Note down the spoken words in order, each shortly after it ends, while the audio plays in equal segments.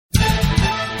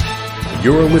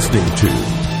You're listening to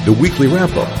the Weekly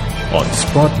Wrap-Up on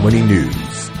Sprott Money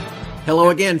News.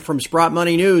 Hello again from Sprott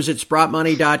Money News at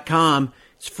SprottMoney.com.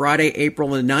 It's Friday, April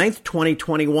the 9th,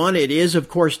 2021. It is, of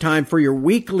course, time for your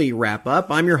weekly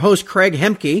wrap-up. I'm your host, Craig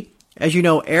Hemke. As you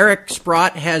know, Eric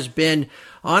Sprott has been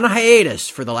on a hiatus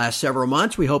for the last several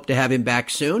months. We hope to have him back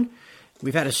soon.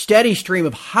 We've had a steady stream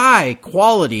of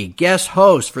high-quality guest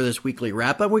hosts for this weekly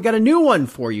wrap-up. We've got a new one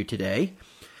for you today.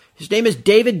 His name is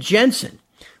David Jensen.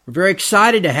 We're very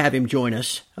excited to have him join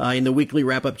us in the weekly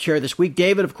wrap-up chair this week.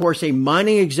 David, of course, a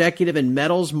mining executive and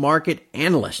metals market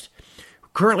analyst who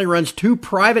currently runs two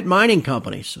private mining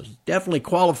companies, so he's definitely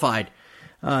qualified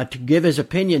to give his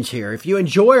opinions here. If you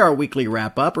enjoy our weekly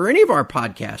wrap-up or any of our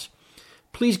podcasts,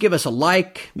 please give us a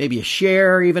like, maybe a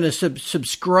share, even a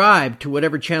subscribe to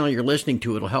whatever channel you're listening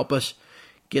to. It'll help us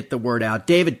get the word out.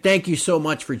 David, thank you so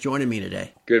much for joining me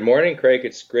today. Good morning, Craig.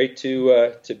 It's great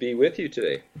to be with you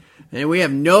today. And we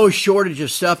have no shortage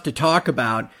of stuff to talk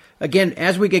about. Again,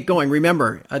 as we get going,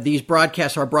 remember, these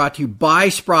broadcasts are brought to you by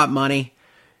Sprott Money.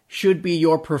 Should be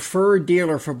your preferred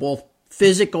dealer for both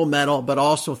physical metal, but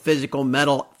also physical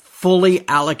metal fully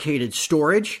allocated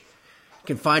storage. You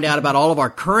can find out about all of our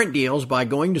current deals by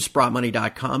going to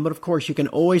SprottMoney.com. But, of course, you can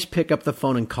always pick up the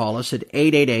phone and call us at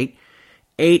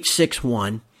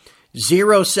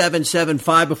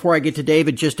 888-861-0775. Before I get to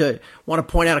David, just want to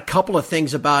point out a couple of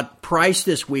things about price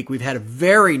this week. We've had a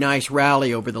very nice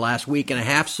rally over the last week and a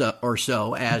half or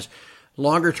so as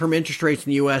longer-term interest rates in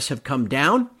the U.S. have come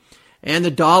down and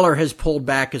the dollar has pulled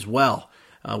back as well.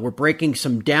 We're breaking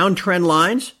some downtrend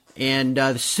lines, and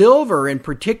silver in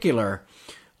particular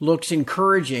looks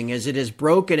encouraging as it has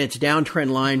broken its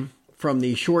downtrend line from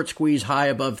the short squeeze high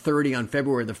above 30 on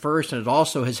February the 1st, and it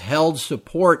also has held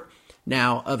support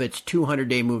now of its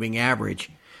 200-day moving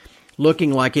average,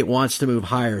 looking like it wants to move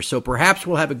higher. So perhaps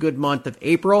we'll have a good month of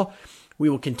April. We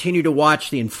will continue to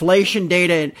watch the inflation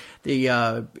data.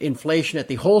 The inflation at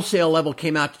the wholesale level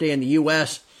came out today in the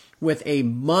U.S. with a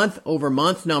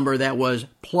month-over-month number that was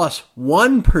plus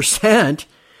 1%,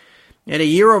 and a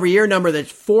year-over-year number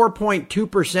that's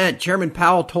 4.2%. Chairman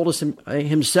Powell told us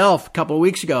himself a couple of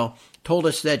weeks ago, told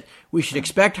us that we should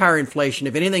expect higher inflation,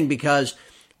 if anything, because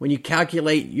when you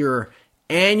calculate your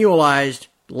annualized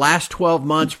last 12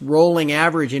 months rolling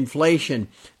average inflation,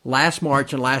 last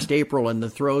March and last April in the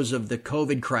throes of the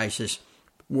COVID crisis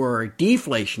were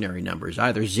deflationary numbers,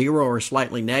 either zero or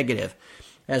slightly negative.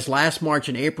 As last March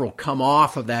and April come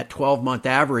off of that 12-month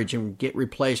average and get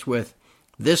replaced with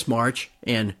this March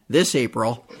and this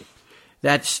April,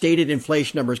 that stated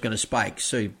inflation number is going to spike.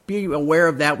 So be aware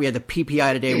of that. We had the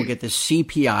PPI today. We'll get the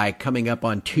CPI coming up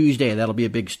on Tuesday. That'll be a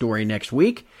big story next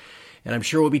week. And I'm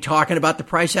sure we'll be talking about the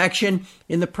price action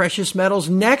in the precious metals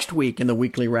next week in the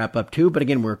weekly wrap-up too. But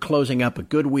again, we're closing up a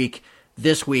good week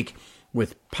this week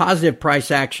with positive price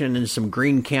action and some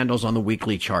green candles on the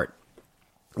weekly chart.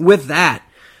 With that,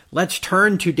 let's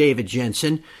turn to David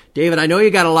Jensen. David, I know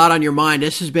you got a lot on your mind.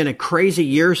 This has been a crazy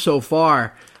year so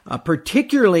far,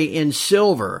 particularly in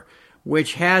silver,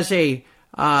 which has a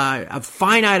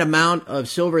finite amount of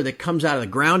silver that comes out of the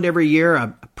ground every year,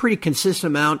 a pretty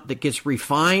consistent amount that gets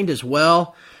refined as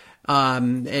well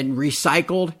and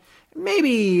recycled.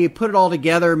 Maybe put it all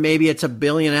together, maybe it's 1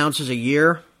 billion ounces a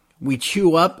year. We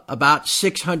chew up about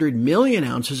 600 million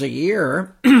ounces a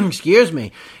year, excuse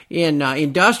me, in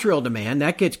industrial demand.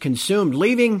 That gets consumed,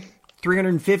 leaving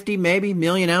 350 maybe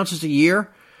million ounces a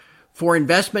year for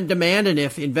investment demand. And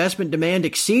if investment demand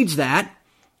exceeds that,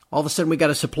 all of a sudden we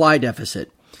got a supply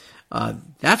deficit.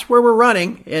 That's where we're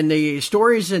running. And the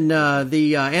stories and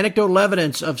the anecdotal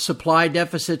evidence of supply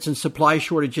deficits and supply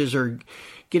shortages are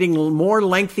getting more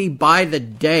lengthy by the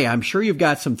day. I'm sure you've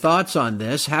got some thoughts on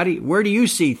this. Where do you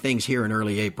see things here in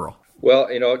early April? Well,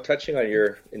 touching on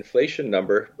your inflation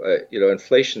number,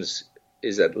 inflation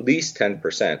is at least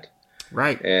 10%.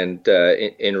 Right. And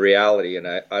in reality, and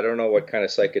I don't know what kind of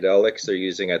psychedelics they're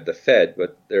using at the Fed,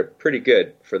 but they're pretty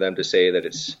good for them to say that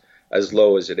it's as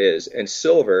low as it is. And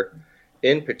silver,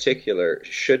 in particular,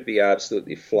 should be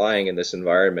absolutely flying in this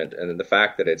environment. And the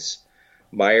fact that it's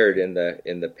mired in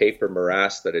the paper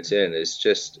morass that it's in is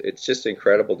just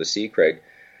incredible to see, Craig.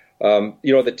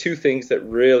 The two things that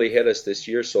really hit us this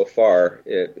year so far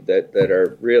that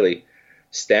are really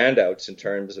standouts in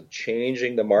terms of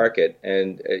changing the market.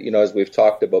 And, as we've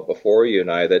talked about before, you and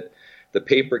I, that the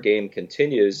paper game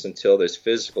continues until there's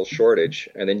physical shortage,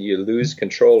 and then you lose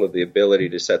control of the ability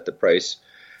to set the price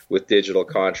with digital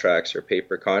contracts or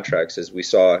paper contracts, as we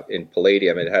saw in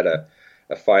palladium. It had a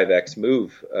 5x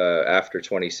move after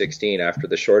 2016, after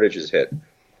the shortages hit.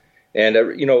 And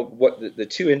what the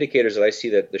two indicators that I see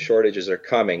that the shortages are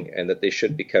coming and that they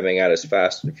should be coming at us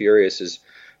fast and furious is,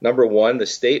 number one, the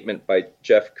statement by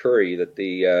Jeff Currie that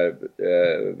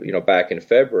back in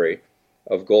February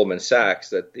of Goldman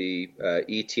Sachs that the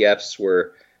ETFs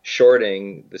were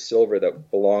shorting the silver that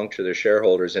belonged to their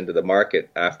shareholders into the market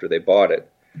after they bought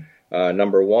it.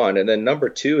 Number one. And then number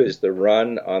two is the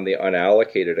run on the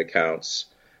unallocated accounts,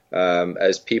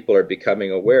 as people are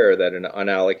becoming aware that an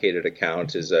unallocated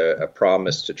account is a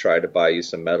promise to try to buy you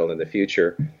some metal in the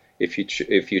future if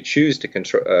you choose to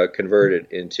convert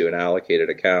it into an allocated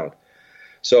account.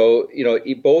 So,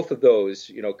 both of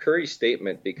those, Curry's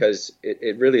statement, because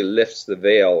it really lifts the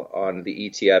veil on the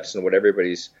ETFs and what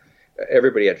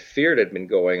everybody had feared had been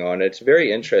going on. It's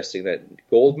very interesting that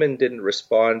Goldman didn't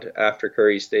respond after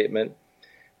Curry's statement.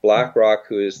 BlackRock,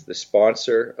 who is the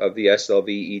sponsor of the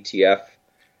SLV ETF,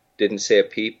 didn't say a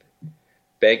peep.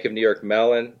 Bank of New York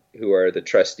Mellon, who are the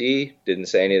trustee, didn't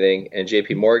say anything. And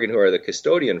JP Morgan, who are the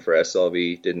custodian for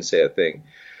SLV, didn't say a thing.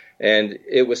 And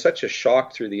it was such a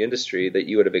shock through the industry that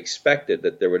you would have expected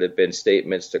that there would have been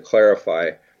statements to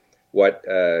clarify what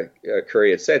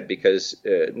Curry had said, because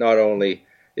not only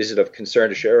is it of concern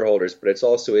to shareholders, but it's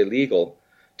also illegal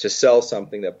to sell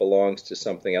something that belongs to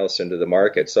something else into the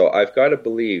market. So I've got to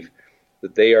believe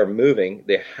that they are moving.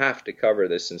 They have to cover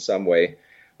this in some way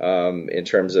in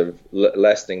terms of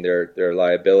lessening their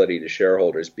liability to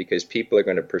shareholders, because people are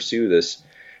going to pursue this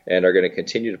and are going to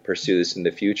continue to pursue this in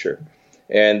the future.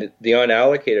 And the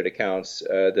unallocated accounts,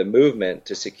 the movement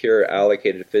to secure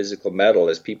allocated physical metal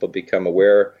as people become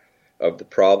aware of the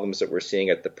problems that we're seeing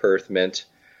at the Perth Mint.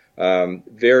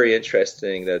 Very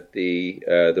interesting that the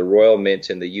Royal Mint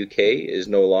in the UK is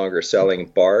no longer selling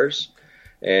bars.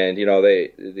 And,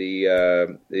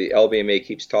 the LBMA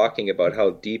keeps talking about how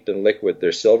deep and liquid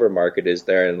their silver market is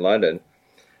there in London,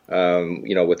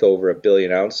 with over 1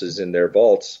 billion ounces in their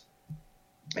vaults.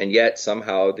 And yet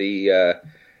somehow the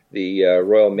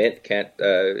Royal Mint can't,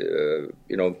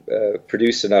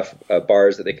 produce enough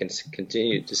bars that they can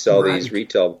continue to sell these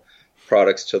retail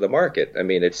products to the market. I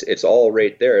mean, it's all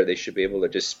right there. They should be able to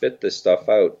just spit this stuff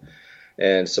out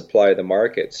and supply the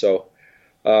market. So,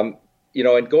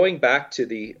 and going back to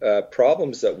the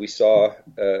problems that we saw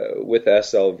with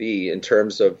SLV in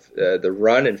terms of the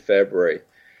run in February,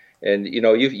 and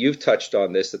you've touched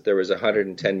on this, that there was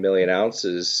 110 million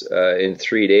ounces in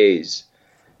 3 days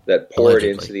that poured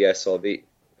into the SLV.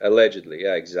 Allegedly,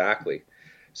 yeah, exactly.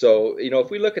 So, if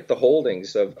we look at the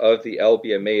holdings of the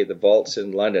LBMA, the vaults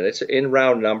in London, it's in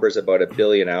round numbers about 1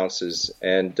 billion ounces.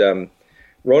 And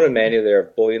Ronan Manu there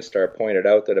of Bullion Star pointed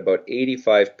out that about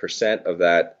 85% of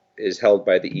that is held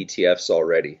by the ETFs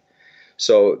already.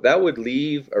 So that would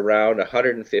leave around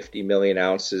 150 million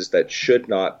ounces that should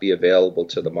not be available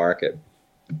to the market.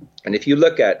 And if you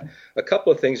look at, a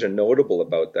couple of things are notable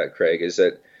about that, Craig, is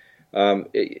that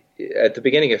at the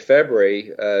beginning of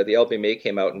February, the LBMA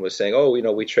came out and was saying,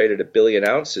 we traded 1 billion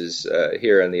ounces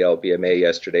here in the LBMA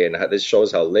yesterday, and this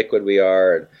shows how liquid we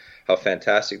are and how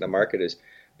fantastic the market is.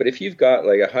 But if you've got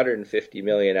like 150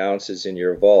 million ounces in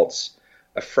your vaults,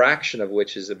 a fraction of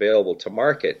which is available to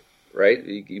market, right?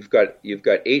 You've got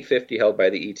 850 held by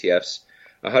the ETFs,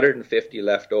 150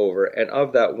 left over, and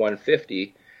of that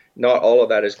 150, not all of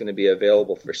that is going to be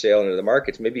available for sale into the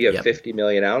markets. Maybe you have 50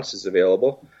 million ounces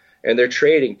available, and they're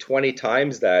trading 20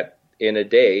 times that in a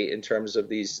day in terms of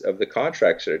the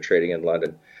contracts that are trading in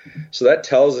London. So that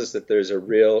tells us that there's a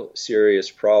real serious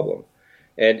problem.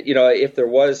 And, if there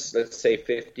was, let's say,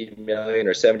 50 million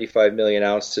or 75 million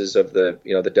ounces of the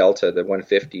delta, the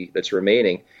 150 that's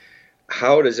remaining,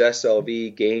 how does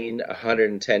SLV gain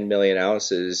 110 million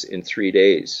ounces in 3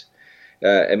 days?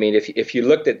 If you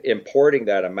looked at importing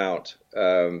that amount,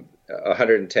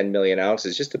 110 million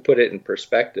ounces, just to put it in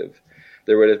perspective,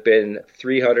 there would have been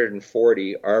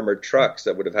 340 armored trucks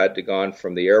that would have had to gone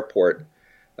from the airport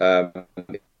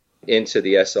into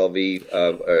the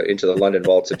SLV, into the London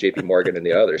vaults of JP Morgan and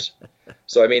the others.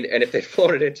 So, and if they'd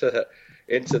flown it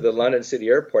into the London City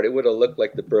Airport, it would have looked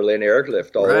like the Berlin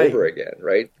airlift all over again,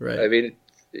 right?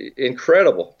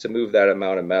 Incredible to move that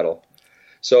amount of metal.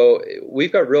 So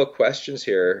we've got real questions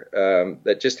here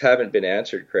that just haven't been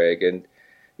answered, Craig. And,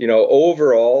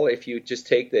 overall, if you just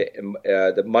take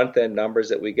the month-end numbers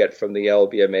that we get from the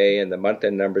LBMA and the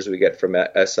month-end numbers we get from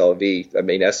SLV,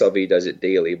 SLV does it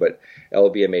daily, but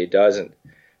LBMA doesn't.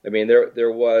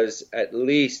 There was at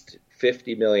least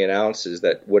 50 million ounces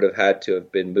that would have had to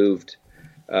have been moved,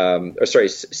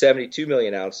 72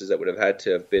 million ounces that would have had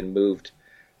to have been moved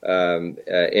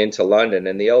into London.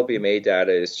 And the LBMA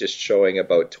data is just showing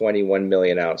about 21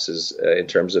 million ounces in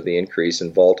terms of the increase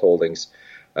in vault holdings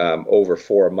over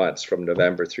 4 months from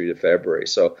November through to February.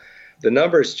 So the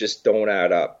numbers just don't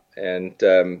add up. And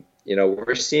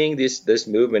we're seeing this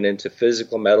movement into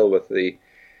physical metal with the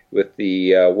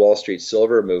Wall Street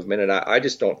silver movement, and I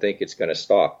just don't think it's going to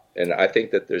stop. And I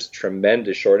think that there's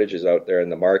tremendous shortages out there in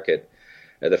the market.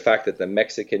 The fact that the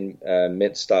Mexican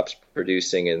mint stops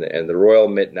producing and the Royal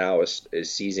Mint now is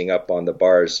seizing up on the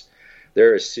bars,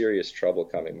 there is serious trouble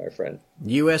coming, my friend.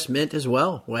 U.S. Mint as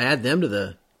well. We'll add them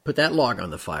put that log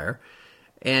on the fire.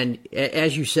 And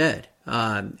as you said,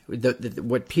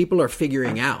 what people are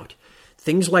figuring out,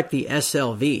 things like the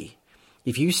SLV.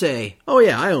 If you say, oh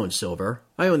yeah, I own silver,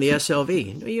 I own the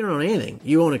SLV, you don't own anything.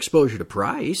 You own exposure to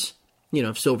price.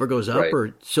 If silver goes up right.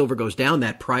 or silver goes down,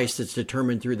 that price that's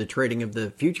determined through the trading of the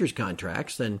futures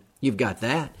contracts, then you've got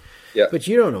that. Yep. But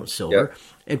you don't own silver. Yep.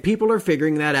 And people are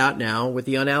figuring that out now with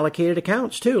the unallocated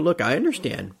accounts too. Look, I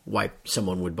understand why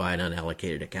someone would buy an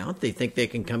unallocated account. They think they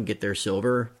can come get their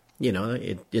silver,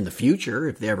 in the future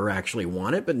if they ever actually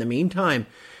want it. But in the meantime,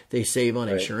 they save on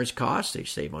insurance costs, they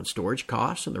save on storage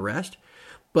costs and the rest.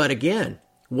 But again,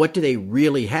 what do they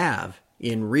really have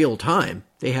in real time?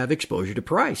 They have exposure to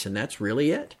price, and that's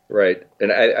really it. Right.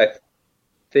 And I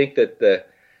think that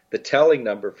the telling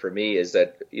number for me is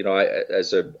that,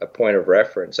 as a point of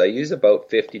reference, I use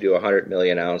about 50 to 100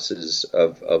 million ounces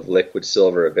of liquid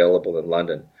silver available in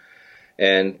London.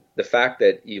 And the fact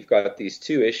that you've got these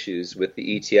two issues with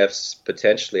the ETFs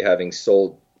potentially having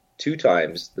sold 2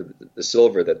 times the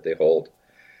silver that they hold,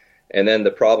 and then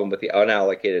the problem with the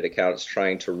unallocated accounts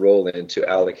trying to roll into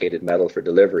allocated metal for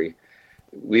delivery,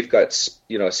 we've got,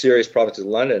 serious problems in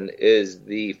London is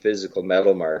the physical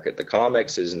metal market. The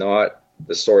COMEX is not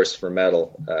the source for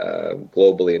metal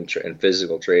globally in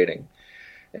physical trading.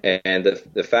 And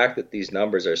the fact that these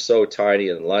numbers are so tiny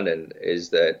in London is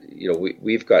that,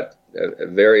 we've got a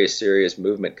very serious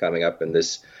movement coming up in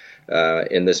this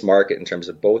market in terms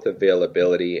of both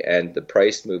availability, and the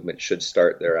price movement should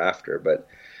start thereafter. But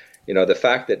the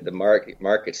fact that the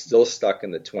market's still stuck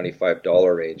in the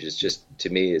 $25 range is just, to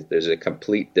me, there's a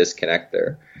complete disconnect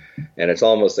there. And it's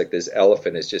almost like this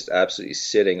elephant is just absolutely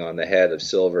sitting on the head of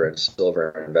silver and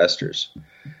silver investors.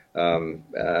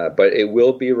 But it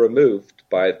will be removed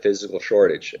by a physical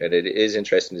shortage. And it is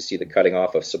interesting to see the cutting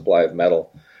off of supply of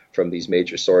metal from these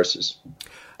major sources.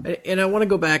 And I want to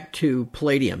go back to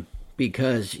palladium,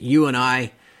 because you and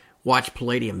I watch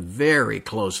palladium very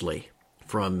closely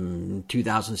from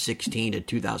 2016 to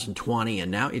 2020,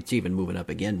 and now it's even moving up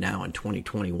again now in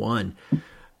 2021.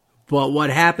 But what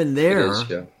happened there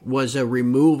was a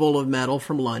removal of metal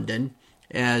from London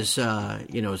as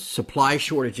supply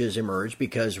shortages emerged,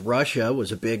 because Russia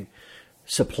was a big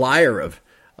supplier of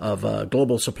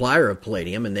global supplier of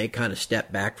palladium, and they kind of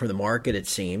stepped back from the market, it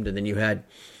seemed. And then you had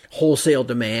wholesale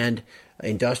demand,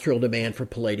 industrial demand for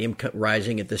palladium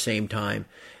rising at the same time,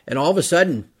 and all of a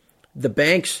sudden, the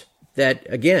banks that,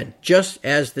 again, just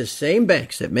as the same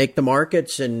banks that make the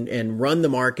markets and run the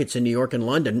markets in New York and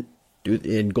London do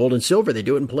in gold and silver, they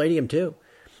do it in palladium too.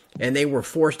 And they were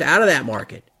forced out of that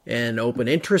market, and open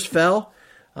interest fell.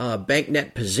 Bank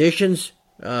net positions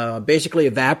basically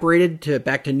evaporated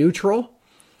back to neutral,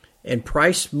 and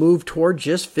price moved toward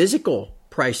just physical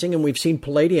pricing. And we've seen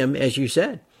palladium, as you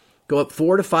said, go up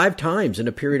 4 to 5 times in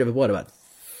a period of about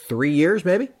 3 years,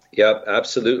 maybe? Yep,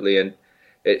 absolutely. And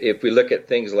if we look at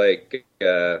things like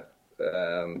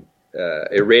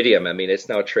iridium, I mean, it's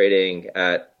now trading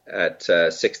at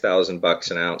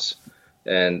 $6,000 an ounce,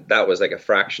 and that was like a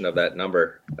fraction of that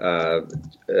number.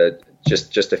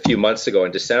 Just a few months ago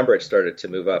in December, it started to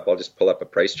move up. I'll just pull up a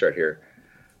price chart here,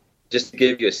 just to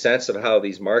give you a sense of how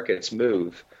these markets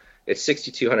move. It's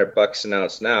 $6,200 an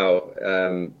ounce now.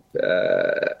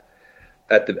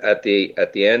 At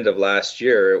the end of last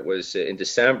year, it was in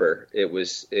December. It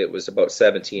was about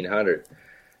 1,700,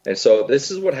 and so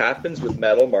this is what happens with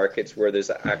metal markets where there's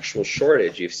an actual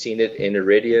shortage. You've seen it in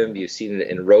iridium, you've seen it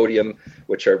in rhodium,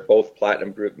 which are both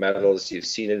platinum group metals. You've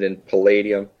seen it in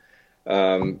palladium.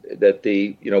 That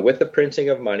with the printing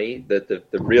of money, that the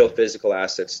real physical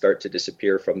assets start to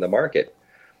disappear from the market.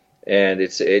 And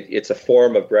it's a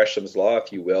form of Gresham's law,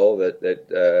 if you will,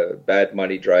 that bad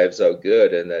money drives out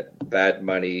good, and that bad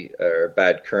money or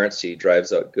bad currency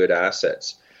drives out good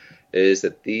assets. Is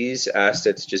that these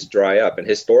assets just dry up. And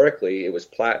historically, it was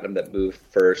platinum that moved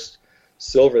first,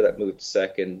 silver that moved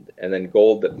second, and then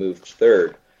gold that moved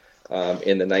third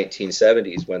in the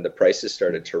 1970s when the prices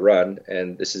started to run.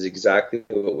 And this is exactly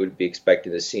what we'd be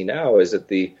expecting to see now, is that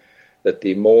the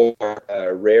more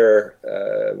rare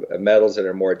metals that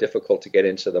are more difficult to get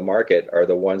into the market are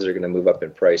the ones that are going to move up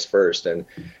in price first. And,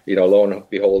 lo and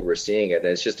behold, we're seeing it. And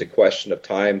it's just a question of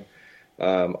time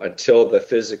until the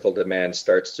physical demand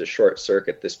starts to short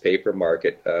circuit this paper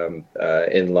market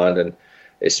in London,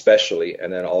 especially,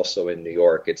 and then also in New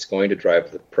York. It's going to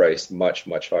drive the price much,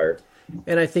 much higher.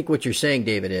 And I think what you're saying,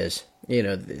 David, is,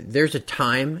 there's a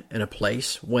time and a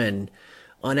place when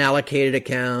unallocated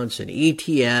accounts and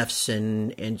ETFs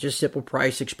and just simple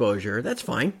price exposure, that's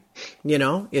fine.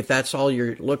 If that's all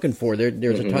you're looking for,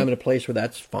 there's a time and a place where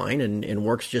that's fine and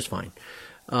works just fine.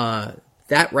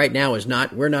 That right now is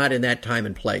not, we're not in that time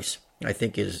and place, I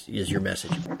think is your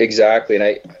message. Exactly. And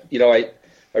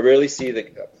I really see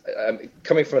I'm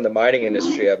coming from the mining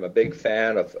industry. I'm a big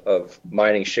fan of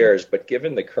mining shares, but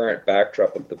given the current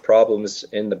backdrop of the problems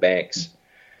in the banks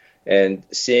and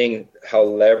seeing how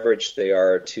leveraged they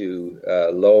are to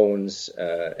loans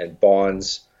and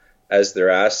bonds as their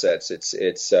assets,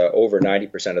 it's over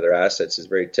 90% of their assets is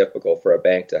very typical for a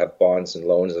bank to have bonds and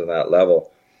loans on that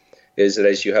level. Is that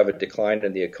as you have a decline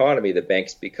in the economy, the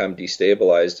banks become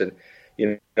destabilized, and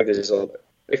there's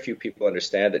very few people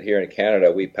understand that here in Canada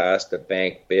we passed a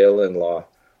bank bail-in law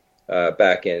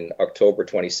back in October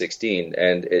 2016,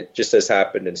 and it just as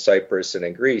happened in Cyprus and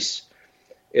in Greece,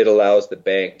 it allows the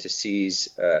bank to seize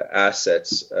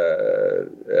assets of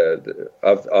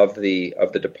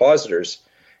the depositors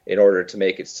in order to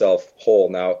make itself whole.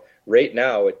 Now, right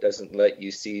now, it doesn't let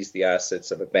you seize the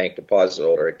assets of a bank deposit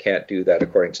holder. It can't do that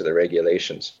according to the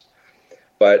regulations.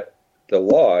 But the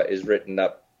law is written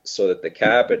up so that the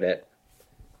cabinet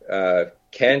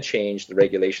can change the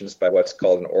regulations by what's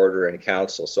called an order in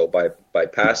council. So by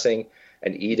passing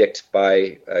an edict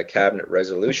by a cabinet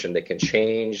resolution, they can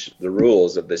change the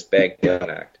rules of this Bank Bail-in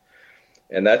Act.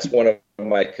 And that's one of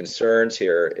my concerns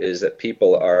here, is that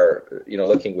people are,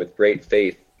 looking with great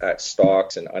faith at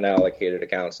stocks and unallocated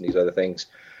accounts and these other things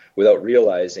without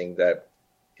realizing that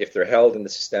if they're held in the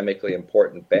systemically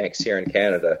important banks here in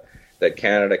Canada, that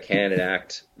Canada can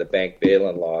enact the bank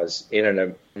bail-in laws in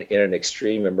an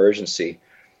extreme emergency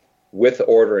with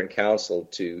order in council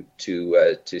to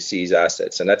seize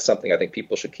assets. And that's something I think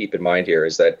people should keep in mind here,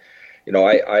 is that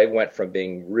I went from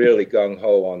being really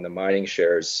gung-ho on the mining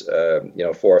shares 4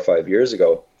 or 5 years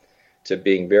ago to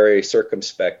being very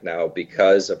circumspect now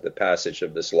because of the passage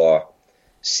of this law,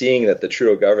 seeing that the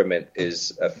Trudeau government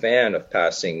is a fan of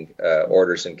passing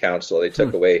orders in council. They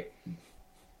took away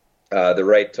the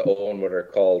right to own what are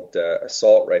called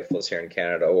assault rifles here in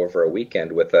Canada over a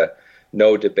weekend with a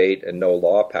no debate and no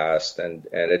law passed. And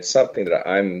it's something that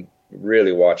I'm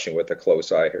really watching with a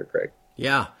close eye here, Craig.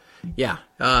 Yeah.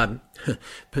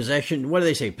 Possession, what do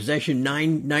they say? Possession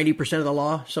 90% of the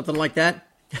law, something like that?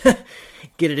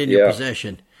 Get it in your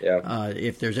possession. Yeah.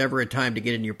 If there's ever a time to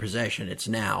get in your possession, it's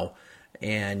now.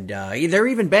 And they're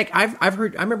even back. I've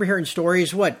heard. I remember hearing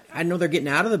stories. I know they're getting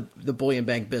out of the bullion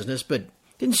bank business, but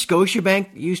didn't Scotiabank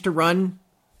used to run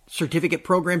certificate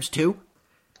programs too?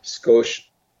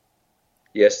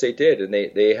 Yes, they did, and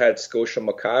they had Scotia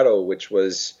Mercado, which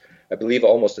was, I believe,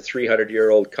 almost a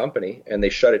 300-year-old company, and they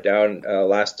shut it down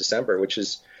last December, which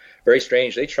is very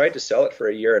strange. They tried to sell it for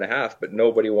a year and a half, but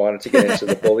nobody wanted to get into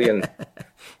the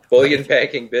bullion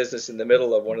banking business in the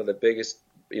middle of one of the biggest,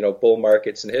 bull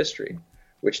markets in history,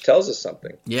 which tells us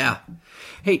something. Yeah.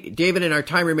 Hey, David, in our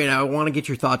time remaining, I want to get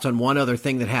your thoughts on one other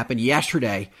thing that happened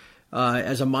yesterday.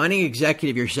 As a mining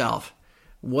executive yourself,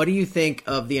 what do you think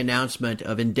of the announcement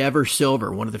of Endeavour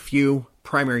Silver, one of the few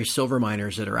primary silver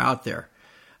miners that are out there?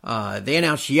 They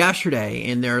announced yesterday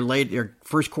in their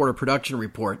first quarter production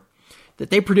report that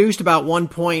they produced about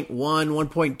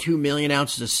 1.2 million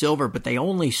ounces of silver, but they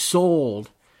only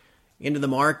sold into the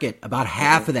market about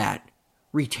half of that,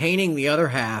 retaining the other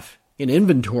half in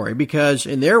inventory because,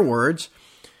 in their words,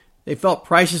 they felt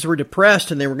prices were depressed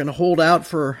and they were going to hold out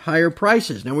for higher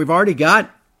prices. Now, we've already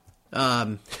got,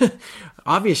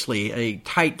 obviously, a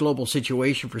tight global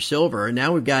situation for silver, and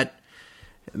now we've got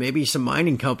maybe some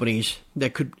mining companies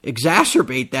that could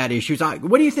exacerbate that issue.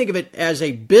 What do you think of it as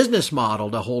a business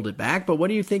model to hold it back? But what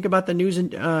do you think about the news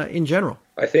in general?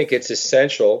 I think it's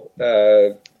essential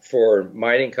for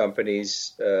mining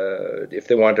companies, if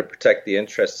they want to protect the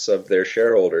interests of their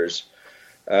shareholders,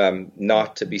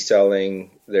 not to be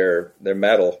selling their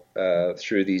metal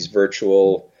through these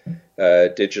virtual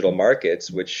digital markets,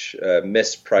 which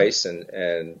misprice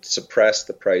and suppress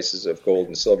the prices of gold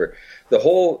and silver. The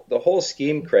whole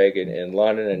scheme, Craig, in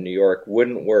London and New York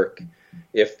wouldn't work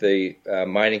if the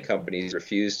mining companies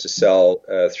refused to sell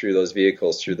through those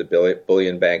vehicles, through the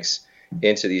bullion banks,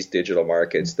 into these digital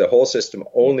markets. The whole system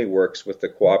only works with the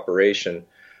cooperation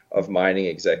of mining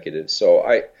executives. So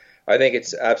I think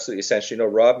it's absolutely essential.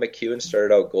 Rob McEwen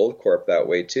started out Goldcorp that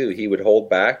way too. He would hold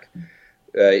back.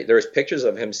 There was pictures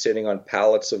of him sitting on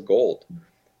pallets of gold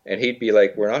And he'd be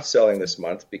like, we're not selling this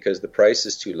month because the price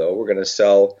is too low. We're going to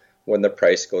sell when the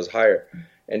price goes higher.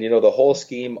 And, the whole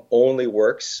scheme only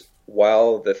works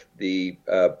while the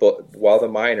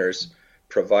miners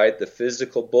provide the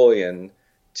physical bullion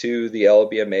to the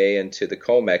LBMA and to the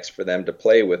COMEX for them to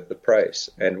play with the price.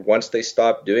 And once they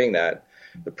stop doing that,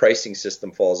 the pricing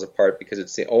system falls apart, because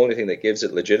it's the only thing that gives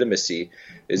it legitimacy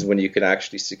is when you can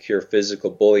actually secure physical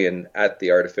bullion at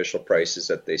the artificial prices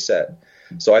that they set.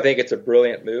 So I think it's a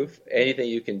brilliant move. Anything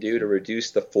you can do to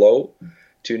reduce the flow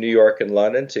to New York and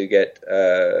London to get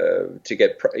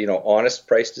honest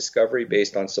price discovery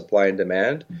based on supply and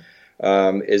demand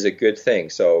is a good thing.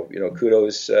 So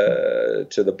kudos to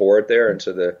the board there and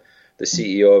to the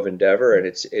CEO of Endeavour. And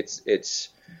it's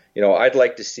I'd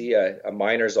like to see a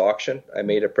miners auction. I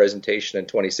made a presentation in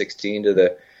 2016 to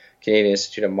the Canadian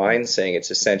Institute of Mines saying it's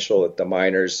essential that the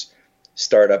miners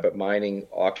start up a mining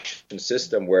auction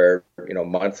system where,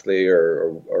 monthly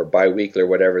or bi-weekly or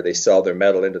whatever, they sell their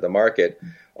metal into the market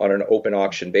on an open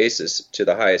auction basis to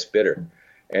the highest bidder,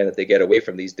 and that they get away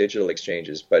from these digital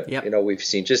exchanges. But, we've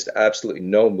seen just absolutely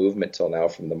no movement till now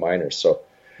from the miners. So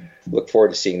look forward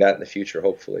to seeing that in the future,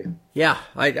 hopefully. Yeah,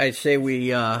 I'd say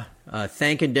we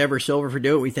thank Endeavour Silver for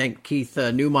doing it. We thank Keith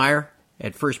Neumeyer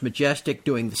at First Majestic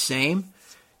doing the same.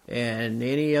 And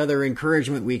any other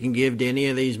encouragement we can give to any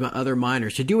of these other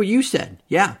miners to do what you said.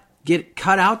 Yeah,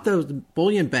 cut out those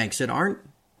bullion banks that aren't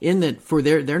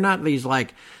they're not these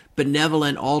like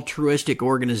benevolent altruistic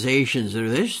organizations.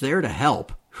 They're just there to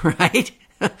help, right?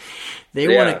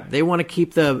 They want to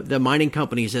keep the mining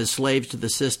companies as slaves to the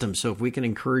system. So if we can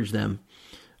encourage them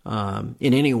in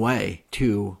any way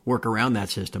to work around that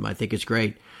system, I think it's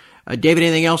great. David,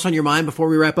 anything else on your mind before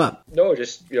we wrap up? No,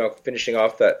 just finishing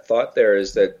off that thought there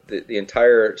is that the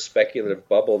entire speculative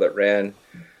bubble that ran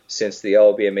since the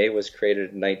LBMA was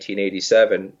created in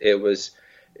 1987,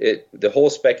 the whole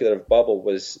speculative bubble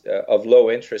was of low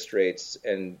interest rates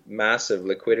and massive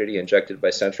liquidity injected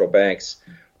by central banks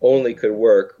only could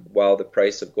work while the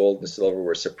price of gold and silver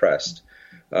were suppressed.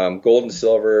 Gold and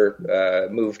silver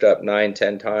moved up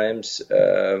 9-10 times,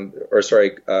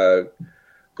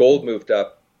 gold moved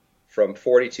up from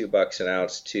 $42 an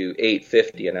ounce to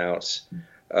 $8.50 an ounce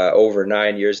over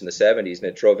 9 years in the 70s, and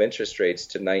it drove interest rates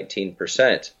to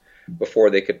 19% before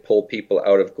they could pull people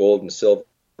out of gold and silver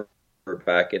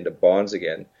back into bonds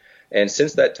again. And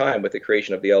since that time, with the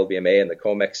creation of the LBMA and the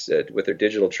COMEX with their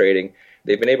digital trading,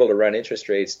 they've been able to run interest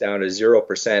rates down to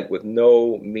 0% with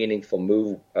no meaningful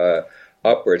move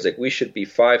upwards. Like, we should be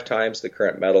 5 times the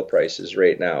current metal prices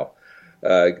right now.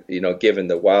 Given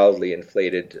the wildly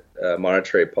inflated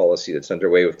monetary policy that's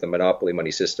underway with the monopoly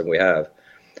money system we have.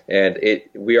 And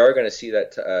we are going to see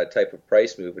that type of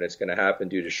price move, and it's going to happen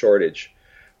due to shortage.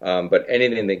 But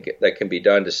anything that can be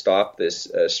done to stop this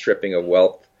stripping of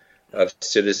wealth of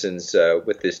citizens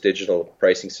with this digital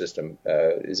pricing system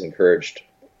is encouraged.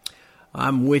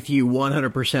 I'm with you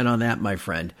 100% on that, my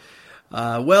friend.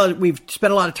 Well, we've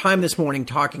spent a lot of time this morning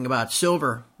talking about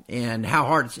silver and how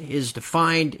hard it is to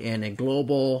find in a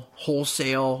global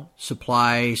wholesale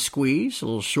supply squeeze, a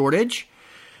little shortage,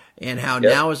 and how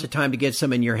now is the time to get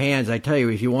some in your hands. I tell you,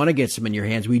 if you want to get some in your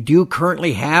hands, we do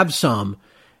currently have some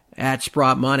at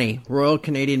Sprott Money, Royal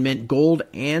Canadian Mint gold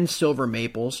and silver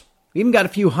maples. We even got a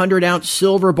few 100-ounce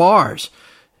silver bars,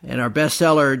 and our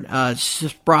bestseller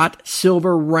Sprott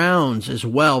Silver Rounds as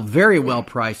well, very well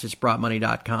priced at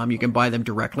SprottMoney.com. You can buy them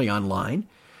directly online.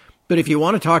 But if you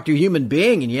want to talk to a human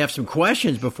being and you have some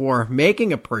questions before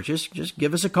making a purchase, just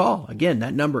give us a call. Again,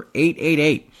 that number,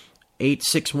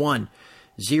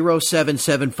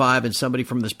 888-861-0775, and somebody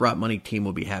from the Sprott Money team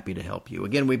will be happy to help you.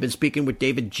 Again, we've been speaking with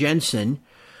David Jensen,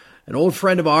 an old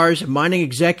friend of ours, mining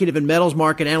executive and metals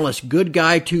market analyst. Good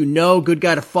guy to know, good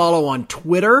guy to follow on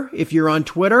Twitter, if you're on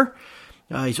Twitter.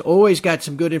 He's always got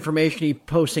some good information he's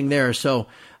posting there, so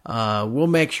we'll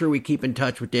make sure we keep in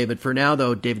touch with David. For now,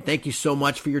 though, David, thank you so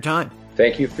much for your time.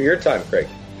 Thank you for your time, Craig.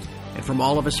 And from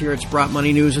all of us here at Sprott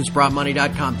Money News and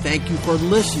SprottMoney.com, thank you for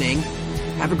listening.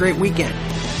 Have a great weekend.